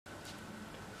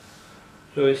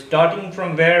So starting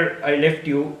from where I left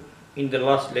you in the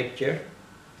last lecture,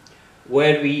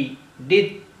 where we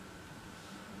did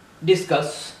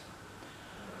discuss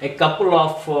a couple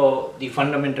of the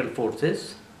fundamental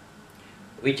forces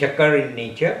which occur in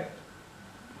nature,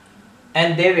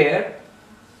 and they were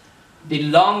the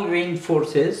long range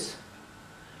forces,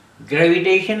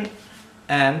 gravitation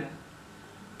and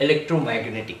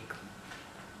electromagnetic.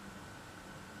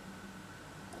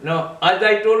 Now, as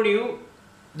I told you,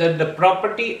 that the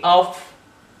property of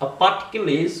a particle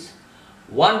is,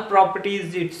 one property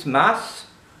is its mass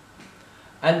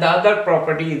and the other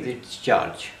property is its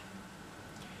charge.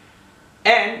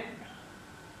 And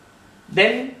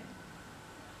then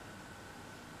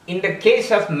in the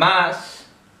case of mass,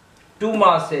 two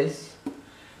masses,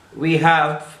 we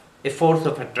have a force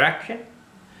of attraction.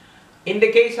 In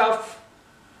the case of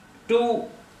two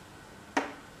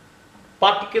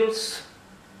particles,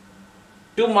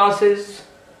 two masses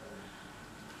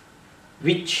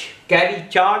which carry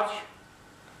charge,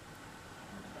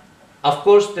 of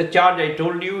course the charge, I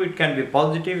told you, it can be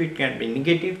positive, it can be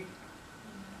negative,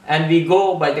 and we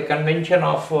go by the convention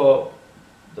of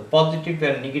the positive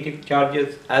and negative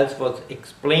charges as was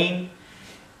explained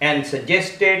and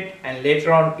suggested, and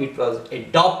later on it was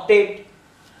adopted,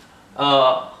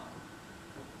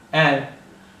 and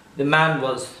the man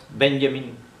was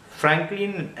Benjamin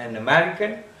Franklin, an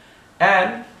American,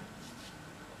 and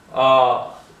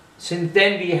since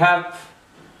then we have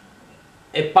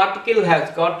a particle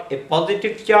has got a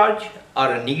positive charge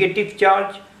or a negative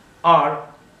charge, or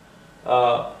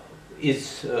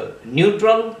is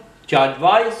neutral charge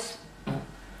wise,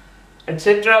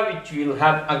 etc., which we will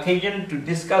have occasion to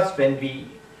discuss when we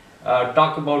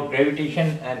talk about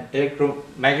gravitation and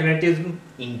electromagnetism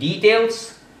in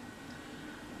details.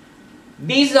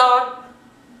 These are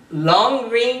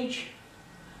long range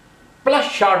plus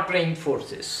short range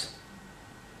forces.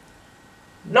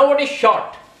 Now what is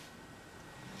short?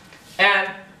 And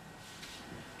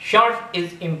short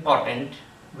is important,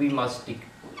 we must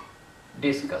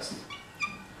discuss.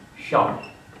 Short.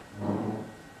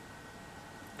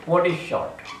 What is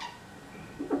short?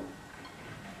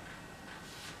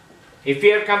 If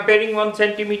we are comparing 1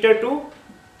 centimeter to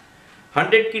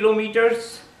 100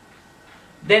 kilometers,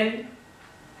 then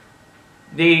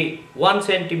the 1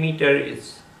 centimeter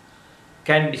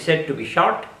can be said to be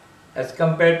short as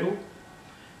compared to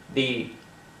the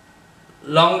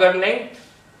longer length.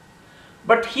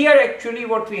 But here actually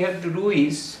what we have to do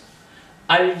is,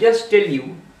 I will just tell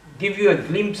you, give you a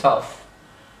glimpse of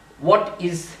what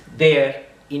is there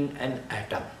in an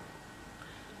atom.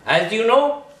 As you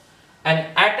know,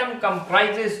 an atom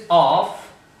comprises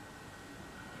of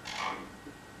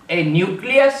a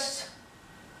nucleus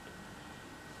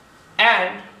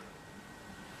and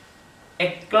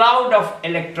a cloud of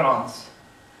electrons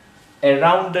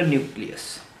around the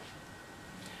nucleus.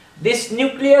 This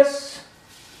nucleus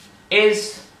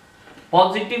is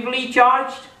positively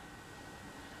charged,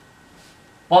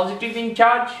 positive in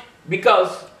charge,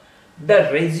 because the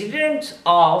residents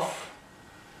of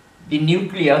the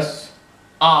nucleus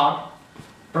are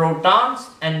protons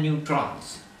and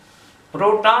neutrons.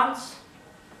 Protons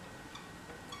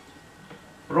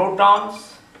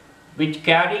which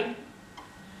carry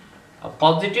a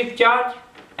positive charge,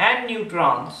 and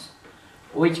neutrons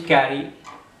which carry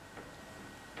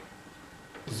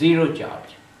zero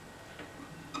charge,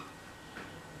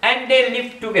 and they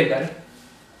live together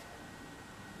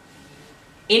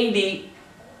in the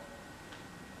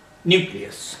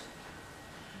nucleus.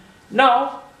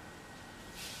 Now,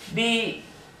 the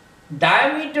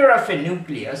diameter of a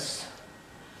nucleus,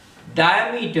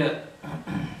 diameter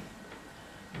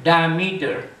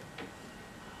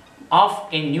of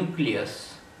a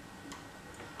nucleus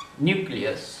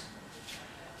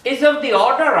is of the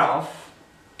order of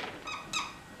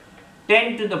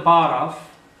 10 to the power of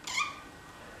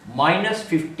minus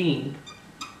 15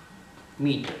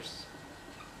 meters,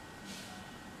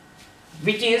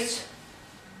 which is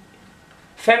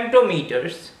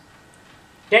femtometers.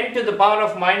 10 to the power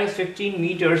of minus 15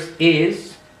 meters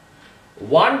is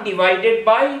 1 divided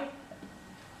by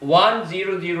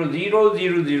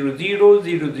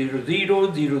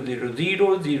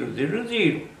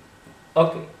 1,000,000,000,000,000,000,000,000.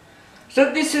 Okay,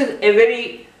 so this is a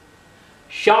very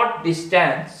short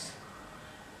distance,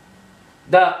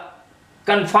 the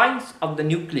confines of the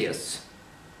nucleus,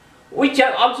 which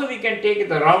also we can take as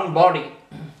a round body,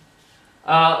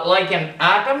 like an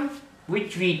atom,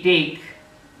 which we take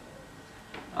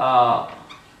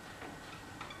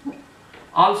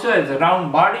also as a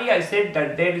round body. I said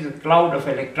that there is a cloud of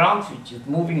electrons which is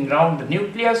moving around the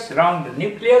nucleus,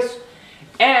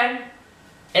 and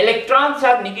electrons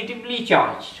are negatively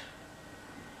charged.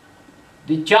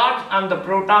 the charge on the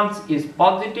protons is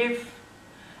positive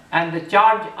and the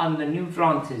charge on the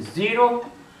neutrons is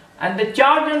 0, and the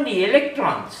charge on the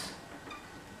electrons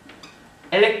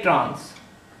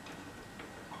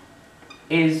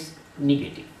is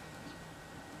negative.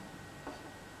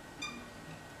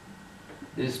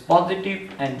 This is positive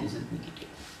and this is negative.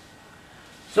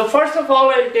 So first of all,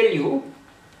 I will tell you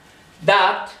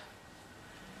that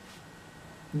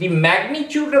the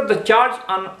magnitude of the charge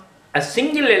on a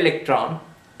single electron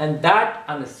and that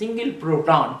on a single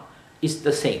proton is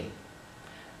the same.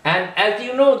 And as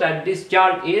you know that this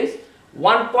charge is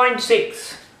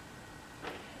 1.6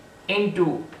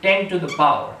 into 10 to the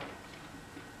power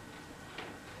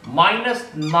minus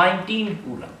 19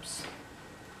 coulombs.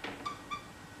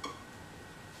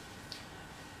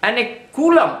 And a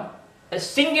coulomb, a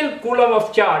single coulomb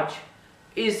of charge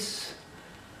is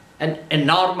an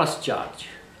enormous charge,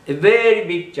 a very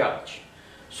big charge.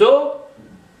 So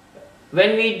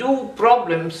when we do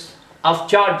problems of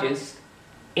charges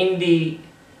in the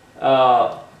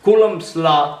Coulomb's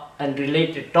law and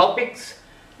related topics,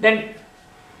 then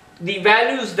the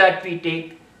values that we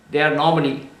take, they are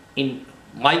normally in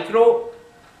micro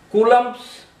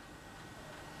coulombs.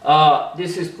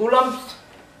 This is coulombs.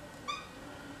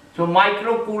 So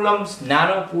micro coulombs,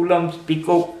 nano coulombs,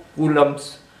 pico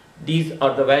coulombs, these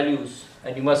are the values,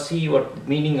 and you must see what the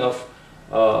meaning of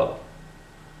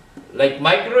like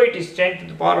micro, it is 10 to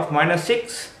the power of minus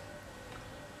 6,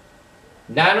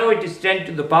 nano it is 10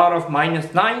 to the power of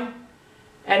minus 9,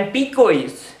 and pico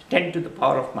is 10 to the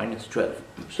power of minus 12.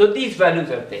 So these values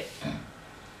are there.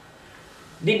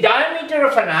 The diameter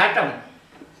of an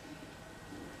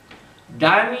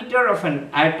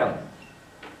atom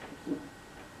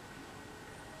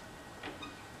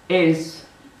is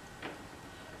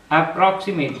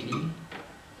approximately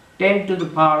 10 to the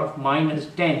power of minus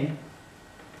 10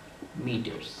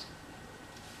 meters.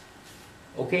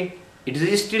 Okay, it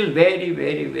is still very,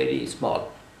 very, very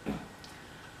small.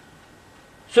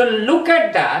 So look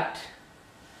at that.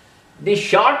 The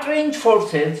short range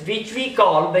forces, which we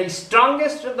call the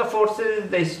strongest of the forces, is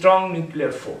the strong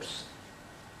nuclear force.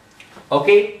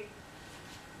 Okay,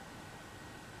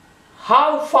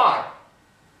 how far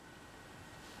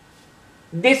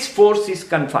this force is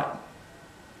confined?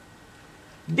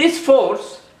 This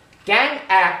force can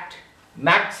act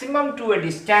maximum to a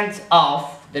distance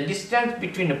of the distance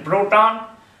between a proton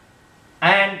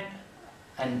and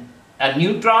a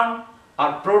neutron,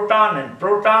 or proton and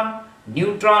proton,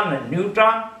 neutron and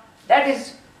neutron. That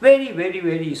is very, very,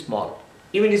 very small,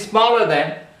 even smaller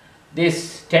than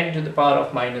this 10 to the power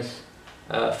of minus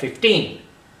 15.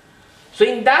 So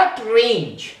in that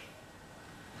range,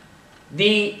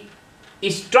 the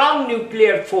strong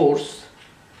nuclear force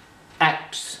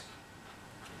acts.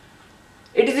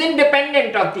 It is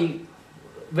independent of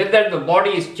whether the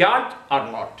body is charged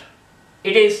or not.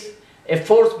 It is a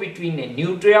force between a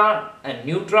neutron and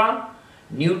neutron,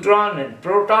 neutron and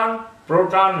proton,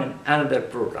 proton and another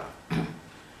proton,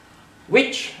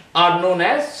 which are known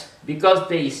as, because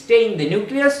they stay in the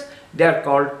nucleus, they are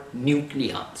called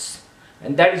nucleons,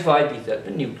 and that is why these are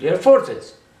the nuclear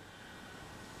forces.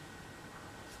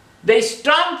 The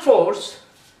strong force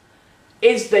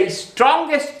is the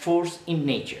strongest force in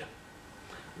nature,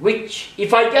 which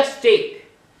if I just take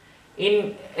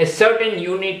in a certain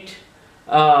unit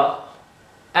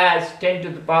as 10 to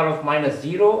the power of minus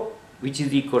 0, which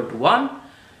is equal to 1,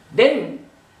 then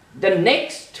the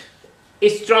next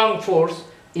strong force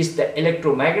is the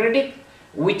electromagnetic,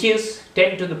 which is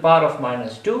 10 to the power of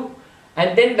minus 2,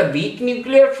 and then the weak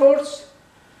nuclear force,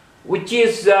 which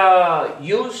is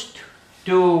used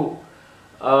to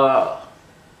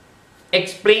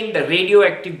explain the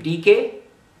radioactive decay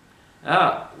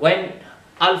when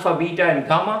alpha, beta and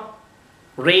gamma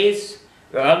rays,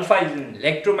 where alpha is an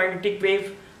electromagnetic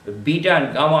wave, beta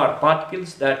and gamma are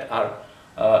particles that are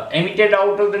emitted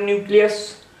out of the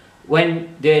nucleus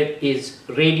when there is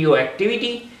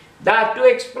radioactivity. That to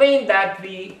explain that,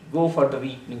 we go for the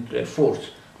weak nuclear force,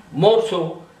 more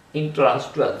so in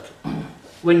class 12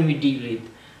 when we deal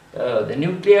with the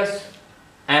nucleus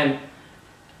and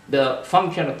the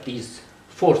function of these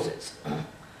forces.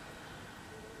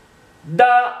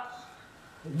 The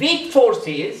weak force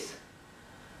is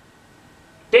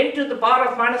 10 to the power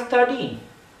of minus 13.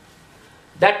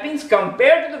 That means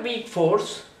compared to the weak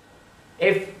force,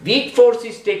 if weak force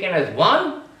is taken as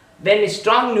 1, then a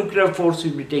strong nuclear force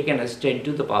will be taken as 10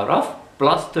 to the power of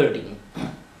plus 13.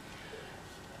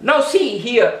 Now see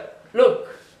here, look,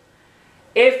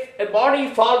 if a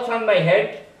body falls on my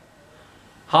head,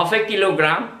 half a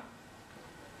kilogram,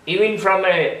 even from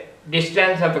a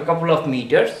distance of a couple of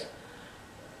meters,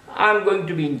 I am going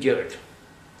to be injured.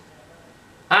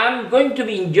 I am going to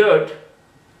be injured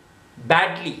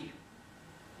badly.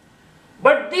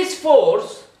 But this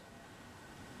force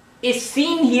is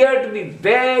seen here to be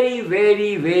very,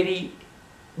 very, very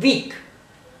weak.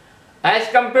 As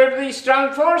compared to the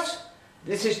strong force,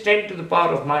 this is 10 to the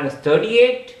power of minus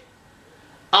 38,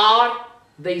 or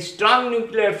the strong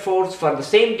nuclear force for the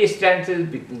same distances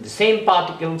between the same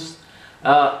particles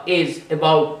is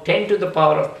about 10 to the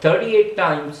power of 38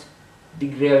 times the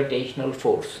gravitational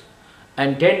force.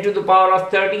 And 10 to the power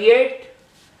of 38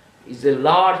 is a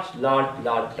large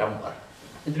number.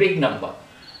 It's a big number.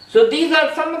 So these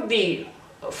are some of the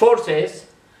forces.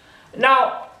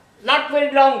 Now, not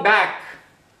very long back,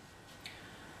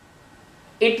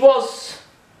 there was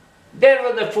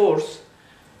a force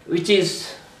which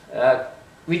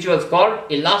was called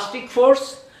elastic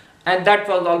force, and that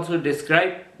was also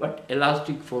described, but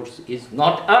elastic force is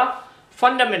not a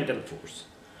fundamental force.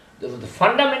 The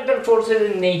fundamental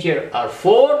forces in nature are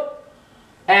four,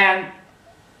 and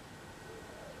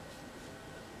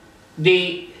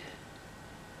the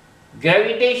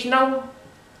gravitational,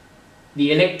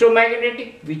 the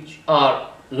electromagnetic, which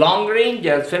are long range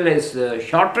as well as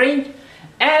short range,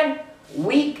 and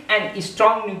weak and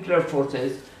strong nuclear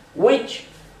forces which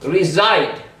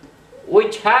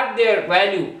have their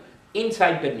value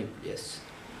inside the nucleus.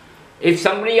 If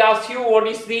somebody asks you what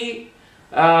is the,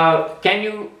 can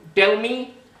you tell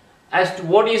me as to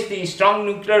what is the strong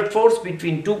nuclear force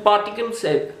between two particles,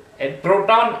 a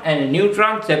proton and a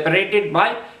neutron separated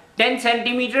by 10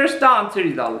 centimeters, the answer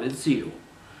is always 0.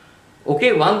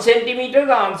 Okay, 1 centimeter,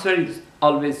 the answer is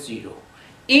always 0.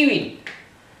 Even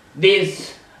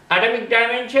these atomic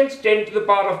dimensions, 10 to the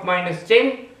power of minus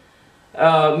 10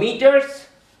 meters,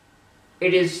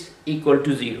 it is equal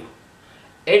to 0.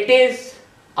 It is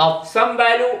of some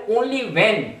value only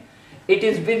when it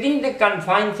is within the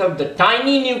confines of the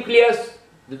tiny nucleus,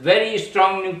 the very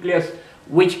strong nucleus,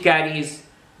 which carries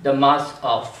the mass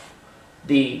of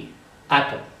the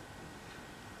atom.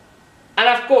 And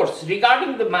of course,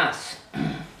 regarding the mass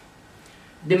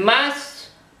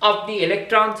of the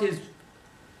electrons is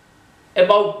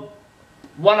about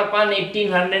 1 upon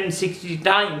 1860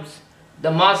 times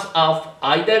the mass of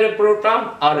either a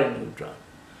proton or a neutron.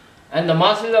 And the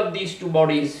masses of these two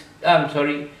bodies,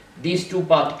 these two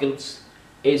particles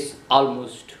is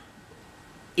almost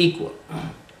equal.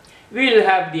 We will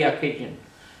have the occasion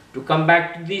to come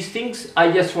back to these things.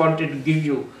 I just wanted to give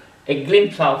you a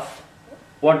glimpse of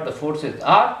what the forces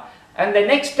are. And the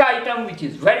next item, which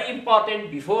is very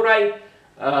important before I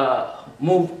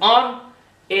move on,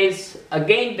 is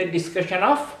again the discussion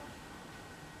of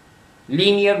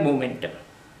linear momentum.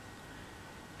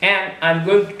 And I'm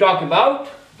going to talk about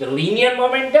the linear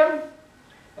momentum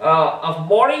of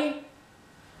body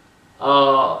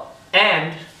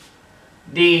and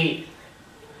the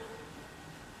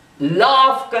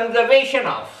law of conservation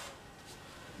of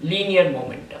linear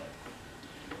momentum.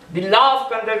 The law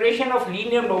of conservation of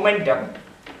linear momentum,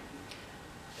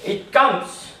 it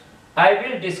comes, I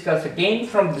will discuss again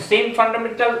from the same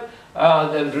fundamental,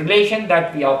 the relation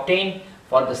that we obtained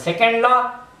for the second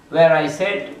law, where I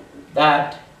said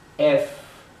that if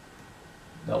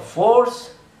the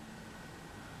force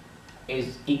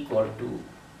is equal to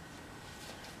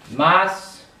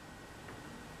mass,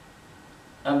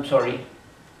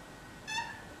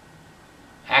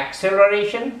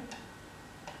 acceleration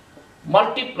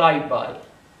multiplied by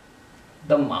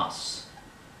the mass.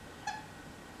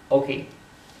 Okay,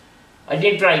 I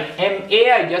didn't write ma,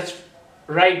 I just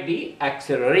write the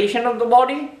acceleration of the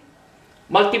body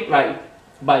multiplied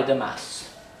by the mass.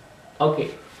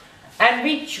 Okay, and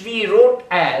which we wrote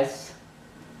as,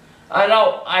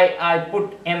 now I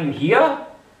put m here,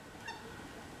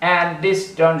 and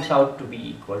this turns out to be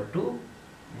equal to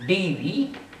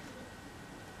dv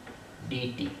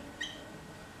dt.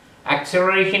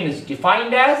 Acceleration is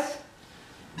defined as,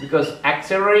 because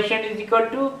acceleration is equal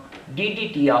to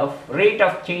ddt of rate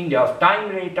of change of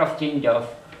time, rate of change of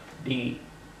the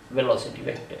velocity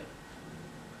vector.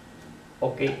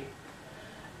 Okay,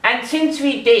 and since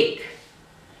we take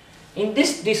in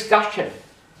this discussion,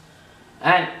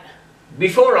 and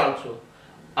before also,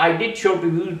 I did show to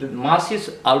you that mass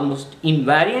is almost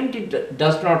invariant, it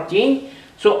does not change.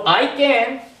 So I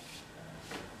can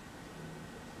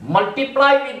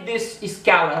multiply with this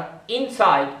scalar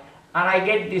inside, and I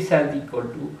get this as equal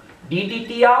to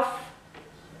ddt of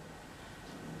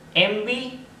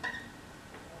mv,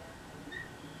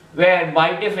 where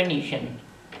by definition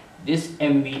this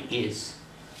mv is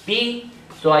p,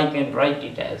 so I can write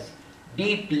it as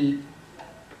dp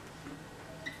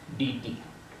dt.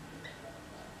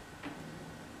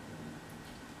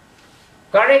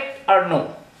 Correct or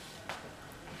no?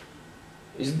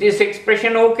 Is this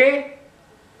expression okay?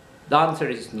 The answer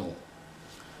is no.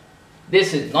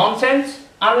 This is nonsense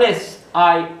unless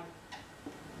I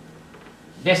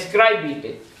describe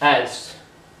it as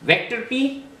vector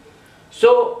p.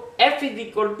 So F is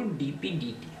equal to dp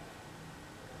dt.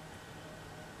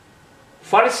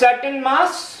 For a certain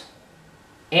mass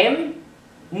m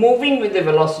moving with the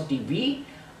velocity v,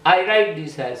 I write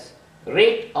this as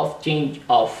rate of change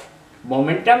of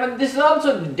momentum, and this is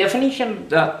also the definition of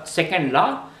the second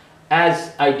law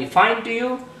as I defined to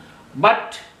you.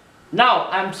 But now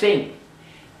I am saying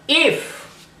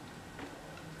if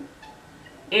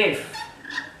F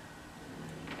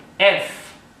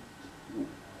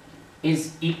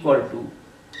is equal to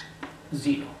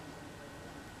 0,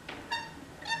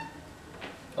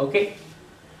 okay,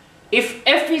 if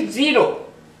F is 0,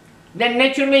 then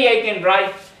naturally I can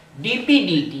write dp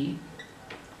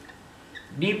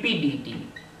dt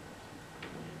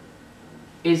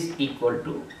is equal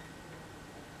to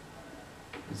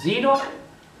 0,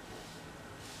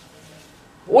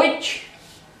 which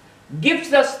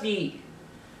gives us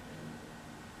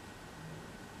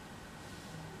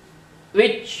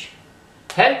which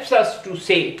helps us to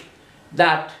say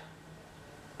that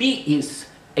P is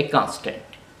a constant,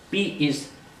 P is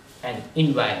an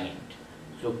invariant.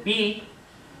 So P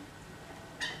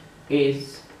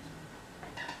is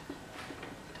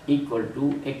equal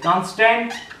to a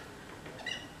constant,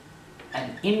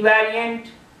 an invariant,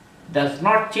 does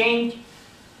not change,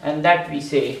 and that we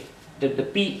say that the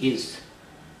P is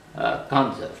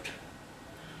conserved.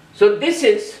 So this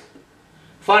is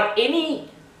for any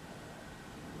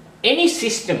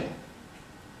system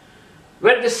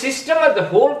where the system as a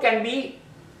whole can be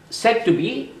said to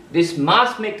be, this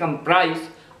mass may comprise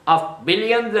of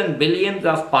billions and billions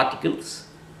of particles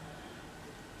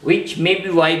which may be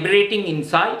vibrating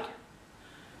inside,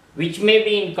 which may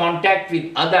be in contact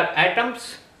with other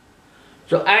atoms.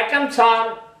 So atoms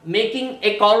are making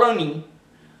a colony,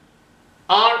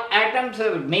 or atoms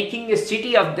are making a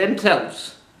city of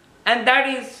themselves, and that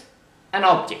is an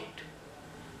object,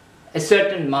 a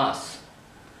certain mass.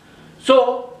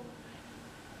 So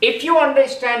if you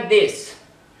understand this,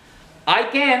 I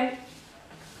can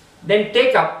then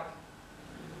take up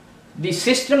the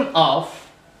system of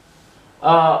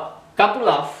a couple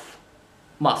of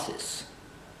masses.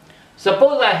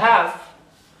 Suppose I have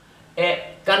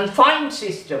a confined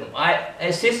system,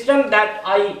 a system that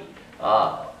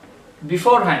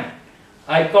beforehand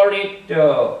I call it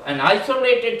an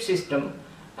isolated system,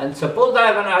 and suppose I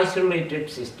have an isolated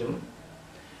system,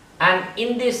 and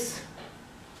in this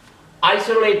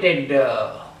isolated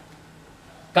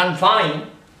confined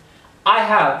I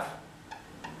have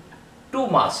two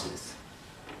masses.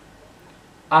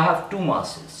 I have two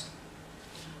masses.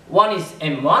 One is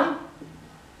m1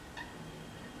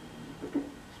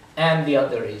 and the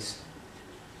other is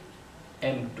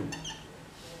m2.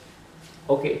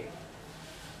 Okay.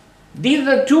 These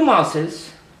are two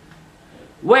masses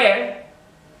where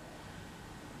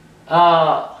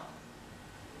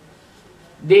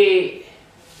the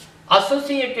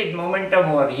associated momentum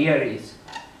over here is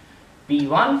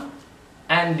P1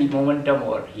 and the momentum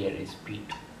over here is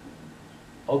P2.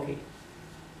 Okay.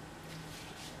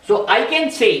 So I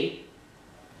can say,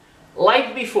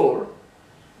 like before,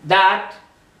 that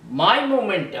my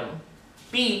momentum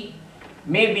P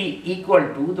may be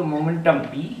equal to, the momentum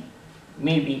P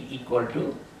may be equal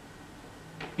to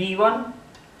P1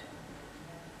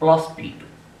 plus P2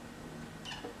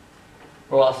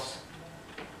 plus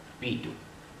P2.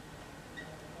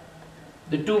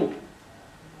 The two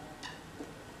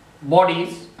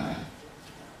bodies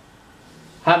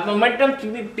have momentum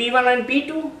P1 and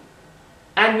P2,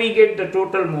 and we get the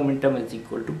total momentum is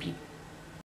equal to P.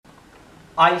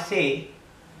 I say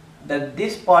that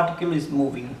this particle is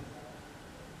moving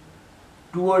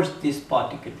towards this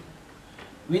particle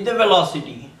with the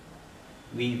velocity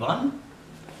v1,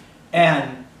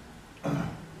 and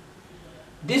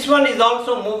this one is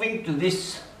also moving to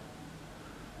this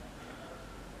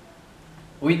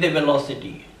with the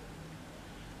velocity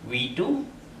v2.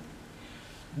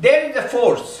 There is a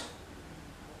force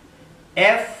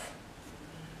F.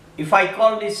 If I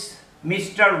call this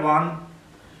Mr. 1,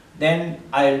 then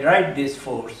I will write this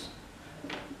force.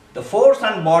 The force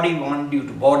on body 1 due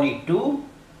to body 2,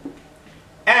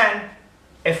 and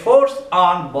a force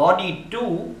on body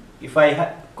 2, if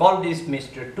I call this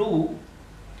Mr. 2,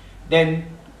 then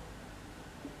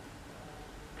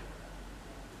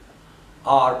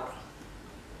or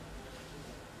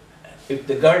if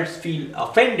the girls feel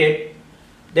offended,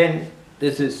 then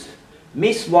this is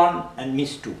Miss 1 and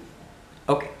Miss 2.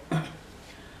 Okay.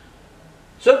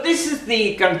 So So this is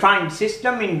the confined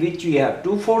system in which we have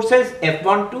two forces,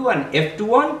 F12 and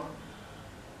F21.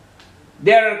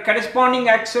 There are corresponding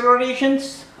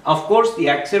accelerations. Of course, the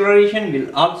acceleration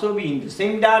will also be in the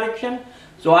same direction.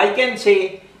 So I can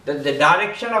say that the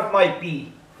direction of my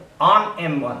P on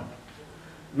M1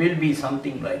 will be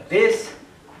something like this.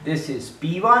 This is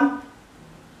P1,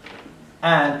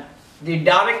 and the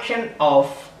direction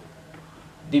of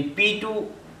the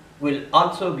P2 will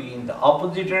also be in the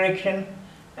opposite direction,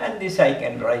 and this I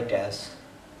can write as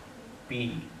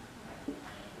P2,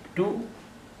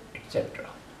 etc.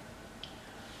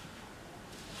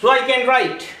 So I can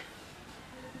write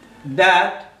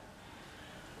that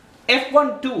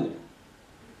F12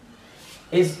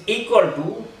 is equal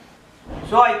to,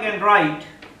 so I can write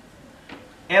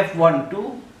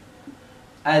F12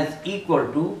 as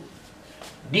equal to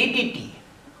ddt,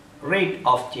 rate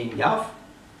of change of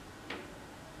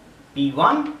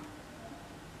P1,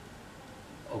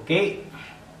 okay,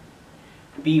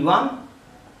 P1,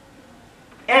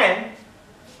 and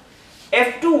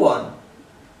F21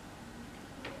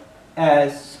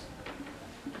 as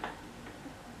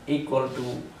equal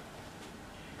to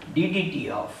ddt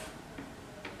of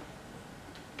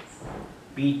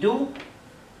P2,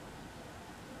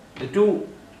 the two,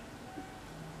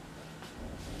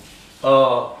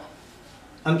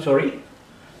 I'm sorry,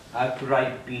 I have to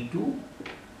write P2,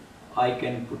 I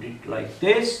can put it like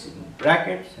this in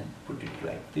brackets and put it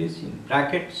like this in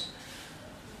brackets.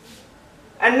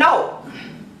 And now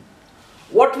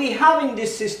what we have in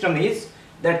this system is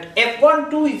that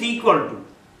F12 is equal to,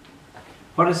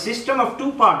 for a system of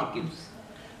two particles,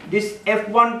 this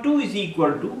F12 is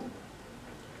equal to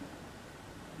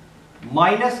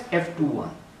minus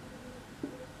F21.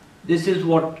 This is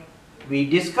what we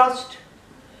discussed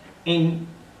in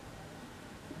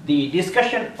the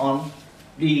discussion on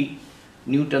the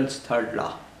Newton's third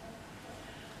law.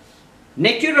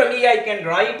 Naturally, I can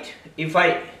write, if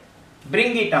I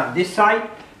bring it on this side,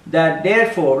 that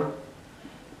therefore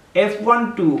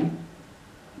F12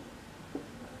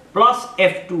 plus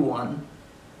F21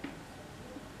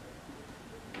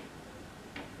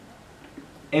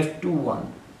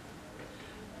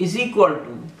 is equal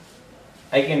to,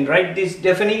 I can write these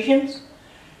definitions,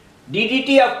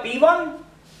 ddt of P1,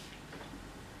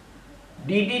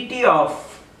 ddt of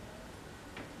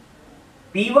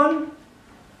P1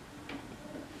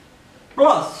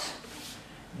 plus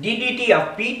ddt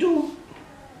of P2,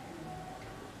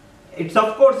 it's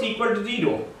of course equal to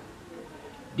 0,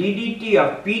 ddt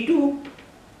of P2,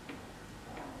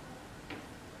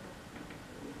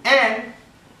 and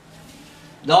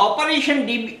the operation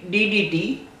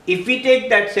ddt, if we take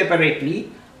that separately,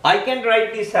 I can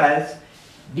write this as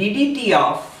ddt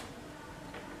of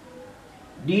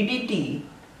ddt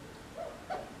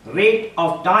rate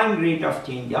of time, rate of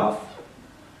change of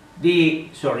the,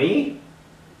 sorry,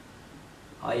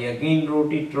 I again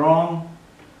wrote it wrong,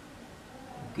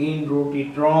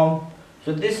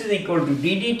 so this is equal to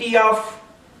ddt of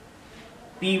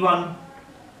P1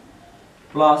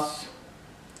 plus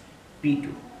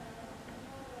P2.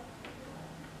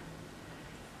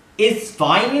 Is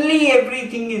finally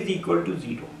everything is equal to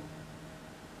 0.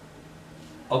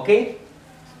 Okay,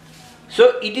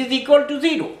 so it is equal to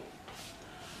 0.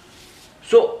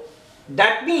 So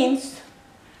that means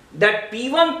that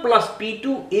P1 plus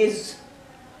P2 is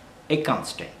a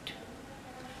constant.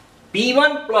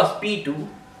 P1 plus P2,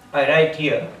 I write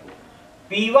here,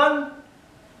 P1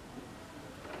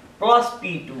 plus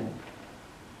P2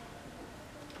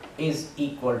 is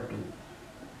equal to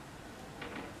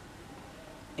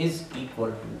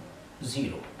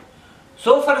 0.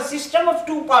 So for a system of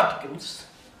two particles,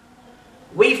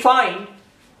 we find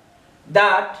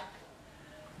that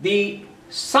the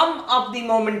sum of the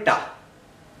momenta,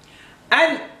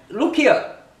 and look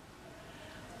here,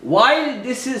 while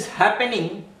this is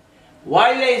happening,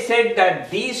 while I said that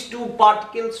these two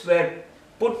particles were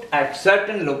put at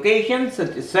certain locations,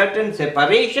 at a certain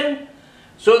separation,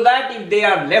 so that if they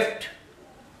are left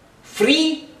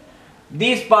free,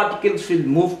 these particles will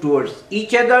move towards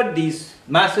each other, these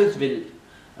masses will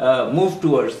move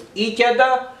towards each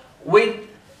other with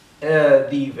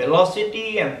the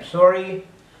velocity, I'm sorry,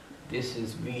 this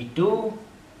is v2,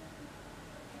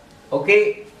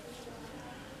 okay,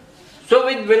 so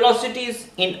with velocities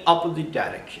in opposite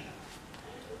direction,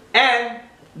 and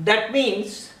that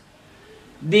means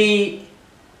the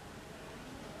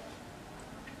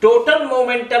total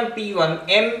momentum P1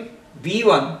 m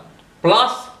v1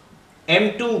 plus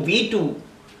m2 v2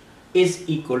 is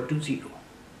equal to 0.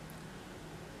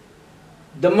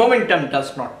 The momentum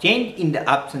does not change in the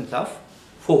absence of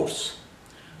force.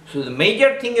 So the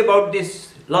major thing about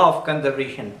this law of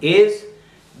conservation is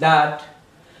that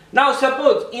now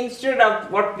suppose instead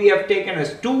of what we have taken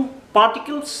as 2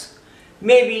 particles,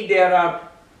 maybe there are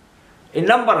a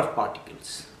number of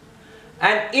particles.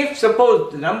 And if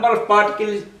suppose the number of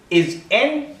particles is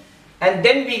n, and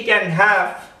then we can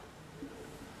have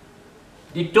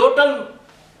the total,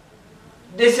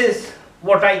 this is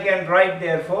what I can write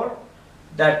therefore,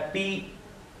 that P,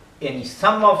 any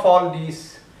sum of all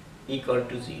these equal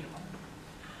to 0.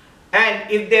 And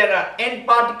if there are n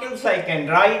particles, I can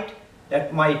write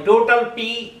that my total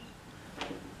P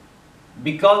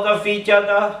because of each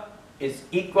other is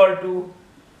equal to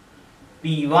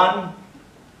P1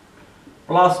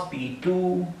 plus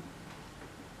P2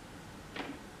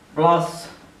 plus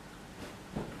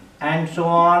and so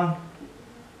on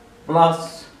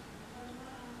plus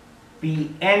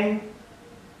Pn,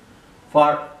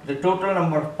 for the total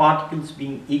number of particles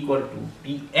being equal to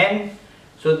Pn.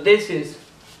 So this is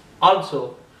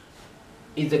also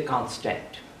is a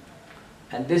constant,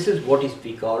 and this is what is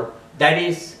we call, that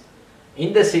is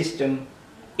in the system,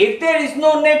 if there is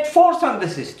no net force on the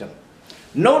system,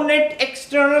 no net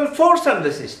external force on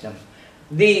the system,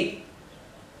 and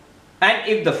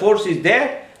if the force is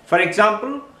there, for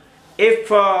example,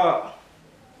 if I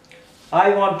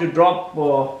want to drop,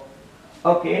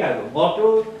 okay, I have a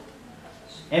bottle,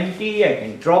 it's empty, I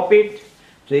can drop it.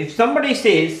 So if somebody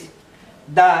says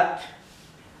that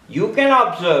you can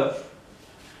observe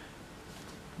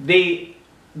the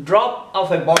drop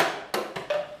of a bottle,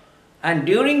 and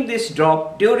during this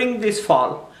drop, during this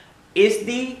fall, is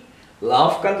the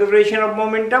law of conservation of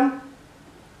momentum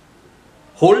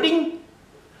holding?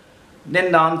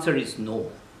 Then the answer is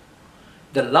no.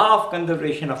 The law of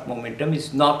conservation of momentum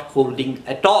is not holding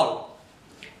at all,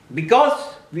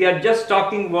 because we are just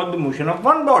talking about the motion of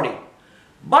one body.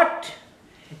 But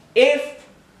if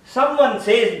someone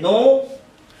says no,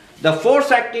 the force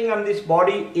acting on this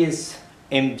body is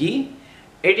mg,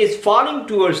 it is falling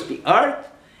towards the earth,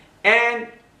 and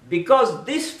because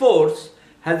this force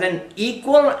has an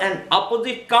equal and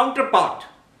opposite counterpart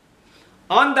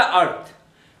on the earth,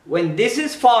 when this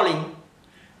is falling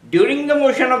during the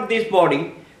motion of this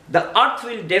body, the earth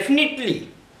will definitely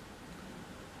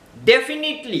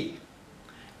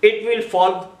it will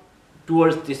fall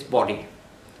towards this body,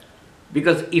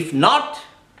 because if not,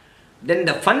 then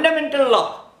the fundamental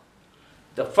law,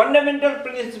 the fundamental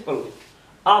principle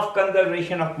of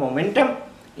conservation of momentum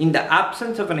in the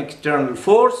absence of an external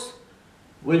force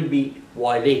will be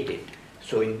violated.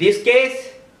 So in this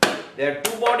case, there are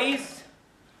 2 bodies.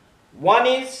 One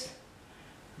is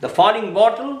the falling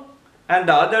bottle, and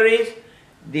the other is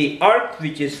the earth,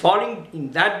 which is falling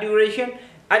in that duration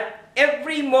at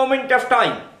every moment of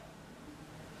time.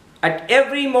 At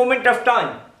every moment of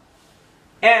time.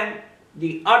 And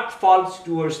the earth falls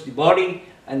towards the body,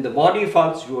 and the body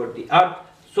falls towards the earth,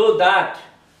 so that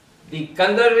the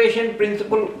conservation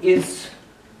principle is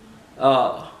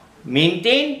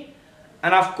maintained.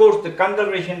 And of course the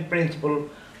conservation principle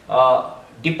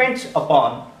depends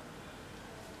upon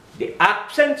the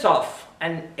absence of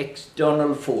an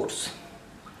external force.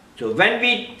 So when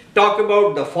we talk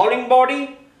about the falling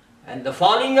body and the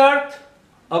falling earth,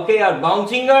 okay, or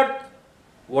bouncing earth,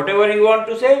 whatever you want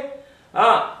to say,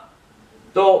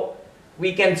 so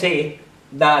we can say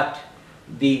that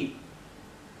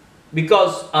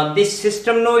because on this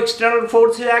system no external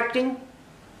force is acting,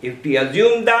 if we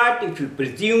assume that, if you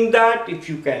presume that, if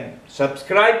you can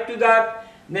subscribe to that,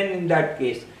 then in that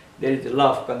case there is a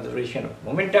law of conservation of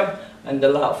momentum, and the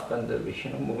law of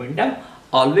conservation of momentum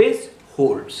always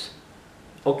holds.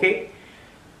 Okay,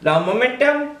 the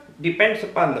momentum depends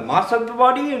upon the mass of the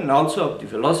body and also of the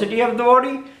velocity of the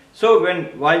body. So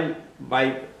while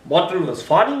my bottle was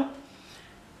falling,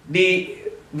 the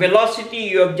velocity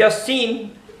you have just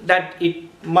seen that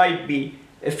it might be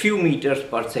a few meters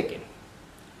per second.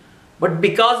 But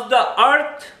because the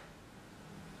earth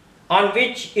on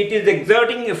which it is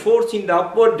exerting a force in the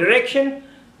upward direction,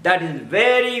 that is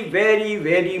very, very,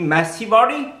 very massive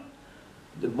body,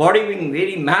 the body being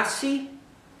very massive,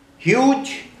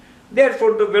 huge,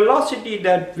 therefore the velocity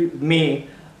that may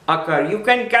occur, you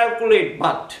can calculate,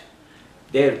 but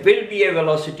there will be a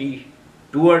velocity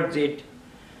towards it,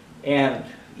 and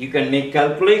you can make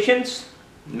calculations,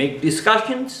 make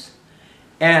discussions,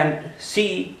 and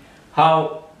see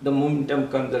how the momentum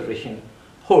conservation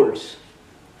holds.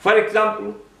 For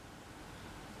example,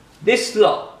 this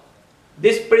law,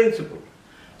 this principle,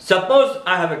 suppose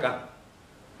I have a gun.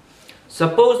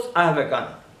 Suppose I have a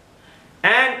gun,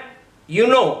 and you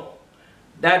know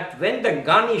that when the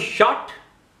gun is shot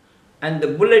and the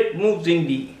bullet moves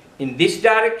in this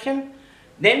direction,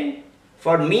 then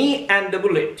for me and the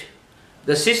bullet,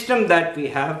 the system that we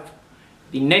have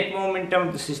the net momentum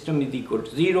of the system is equal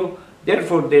to 0.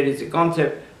 Therefore, there is a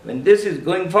concept, when this is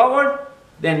going forward,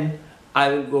 then I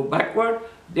will go backward.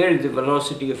 There is a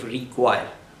velocity of recoil.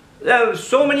 There are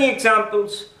so many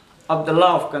examples of the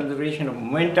law of conservation of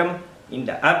momentum in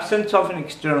the absence of an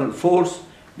external force,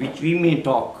 which we may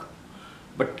talk.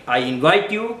 But I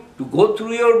invite you to go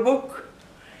through your book,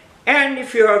 and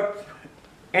if you have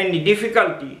any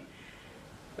difficulty,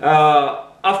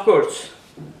 of course,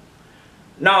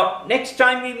 now next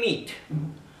time we meet,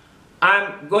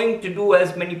 I'm going to do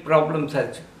as many problems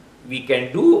as we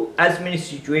can do, as many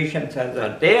situations as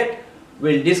are there.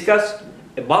 We'll discuss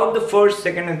about the first,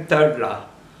 second and third law,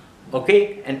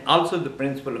 okay, and also the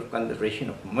principle of conservation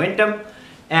of momentum,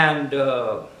 and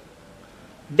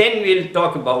then we'll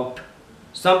talk about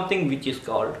something which is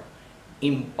called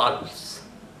impulse,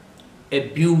 a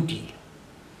beauty.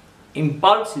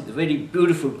 Impulse is a very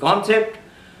beautiful concept,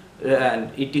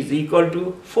 and it is equal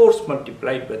to force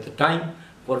multiplied by the time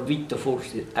for which the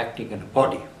force is acting on a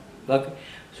body. Okay?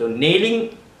 So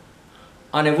nailing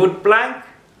on a wood plank,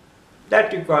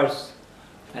 that requires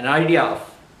an idea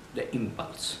of the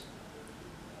impulse.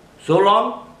 So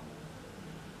long,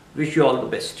 wish you all the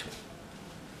best.